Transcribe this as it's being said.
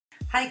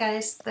Hi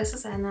guys, this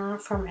is Anna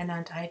from Anna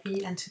and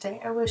Ivy, and today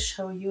I will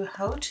show you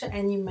how to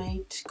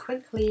animate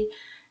quickly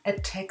a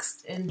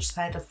text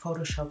inside of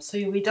Photoshop.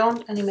 So we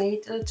don't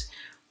animate it,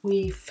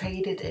 we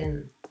fade it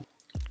in.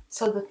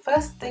 So the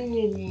first thing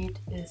you need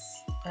is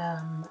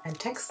a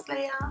text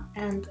layer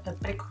and a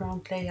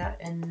background layer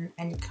in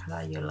any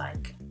color you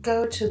like.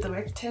 Go to the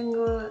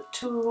rectangle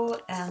tool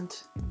and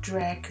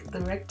drag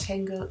the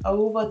rectangle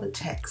over the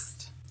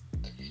text.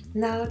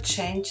 Now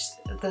change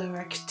the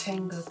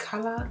rectangle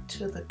color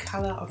to the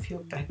color of your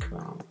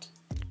background.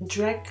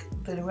 Drag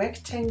the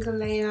rectangle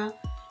layer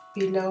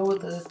below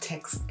the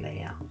text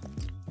layer.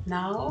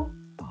 Now,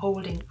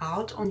 holding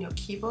Alt on your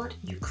keyboard,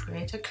 you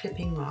create a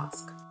clipping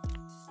mask.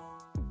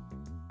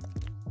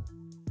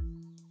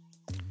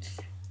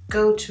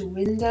 Go to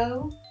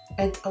Window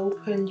and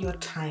open your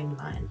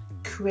timeline.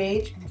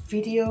 Create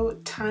video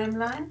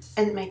timeline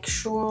and make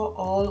sure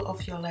all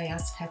of your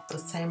layers have the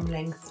same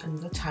length in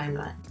the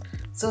timeline.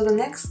 So the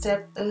next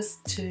step is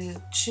to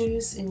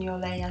choose in your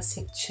layer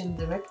section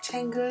the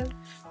rectangle,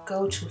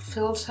 go to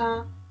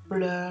Filter,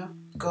 Blur,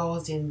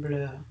 Gaussian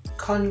Blur.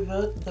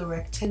 Convert the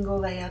rectangle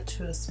layer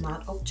to a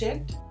smart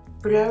object,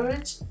 blur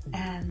it,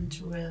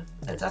 and with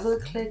a double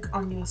click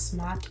on your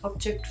smart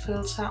object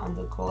filter on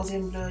the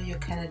Gaussian blur you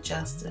can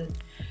adjust it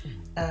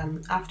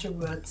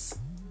afterwards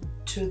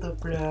to the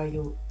blur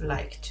you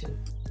like to.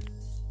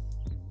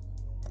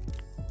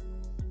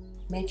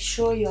 Make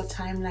sure your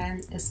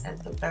timeline is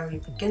at the very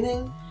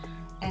beginning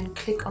and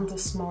click on the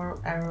small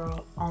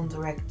arrow on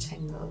the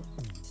rectangle.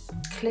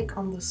 Click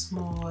on the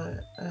small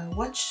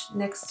watch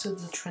next to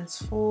the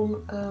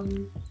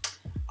transform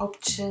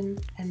option,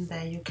 and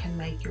there you can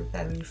make your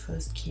very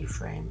first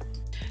keyframe.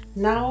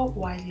 Now,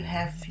 while you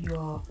have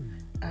your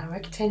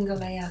rectangle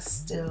layer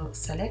still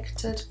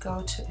selected,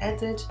 go to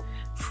Edit,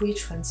 Free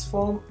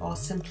Transform, or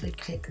simply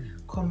click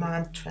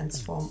Command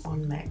Transform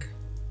on Mac.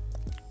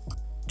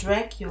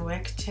 Drag your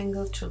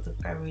rectangle to the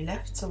very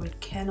left so we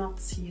cannot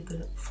see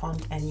the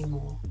font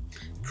anymore.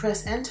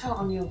 Press Enter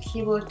on your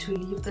keyboard to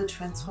leave the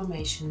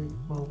transformation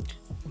mode.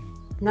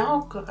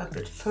 Now go a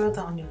bit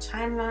further on your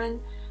timeline,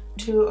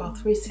 2 or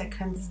 3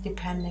 seconds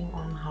depending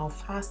on how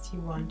fast you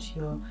want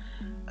your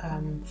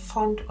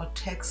font or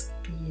text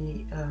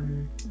be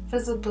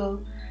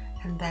visible,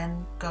 and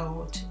then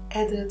go to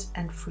Edit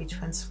and Free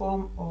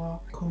Transform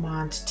or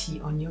Command T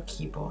on your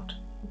keyboard.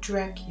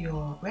 Drag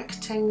your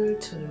rectangle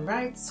to the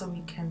right so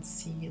we can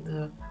see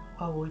the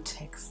whole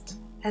text.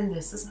 And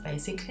this is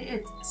basically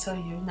it. So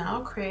you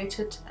now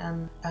created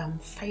a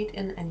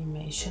fade-in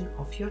animation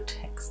of your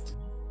text.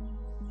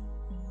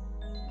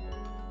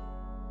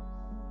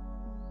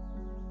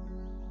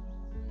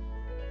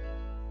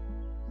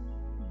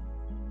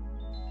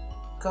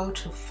 Go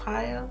to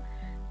File,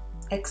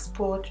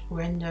 Export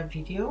Render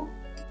Video,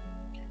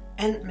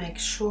 and make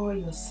sure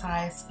your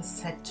size is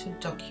set to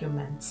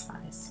document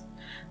size.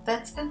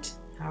 That's it.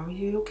 Now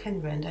you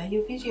can render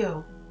your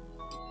video.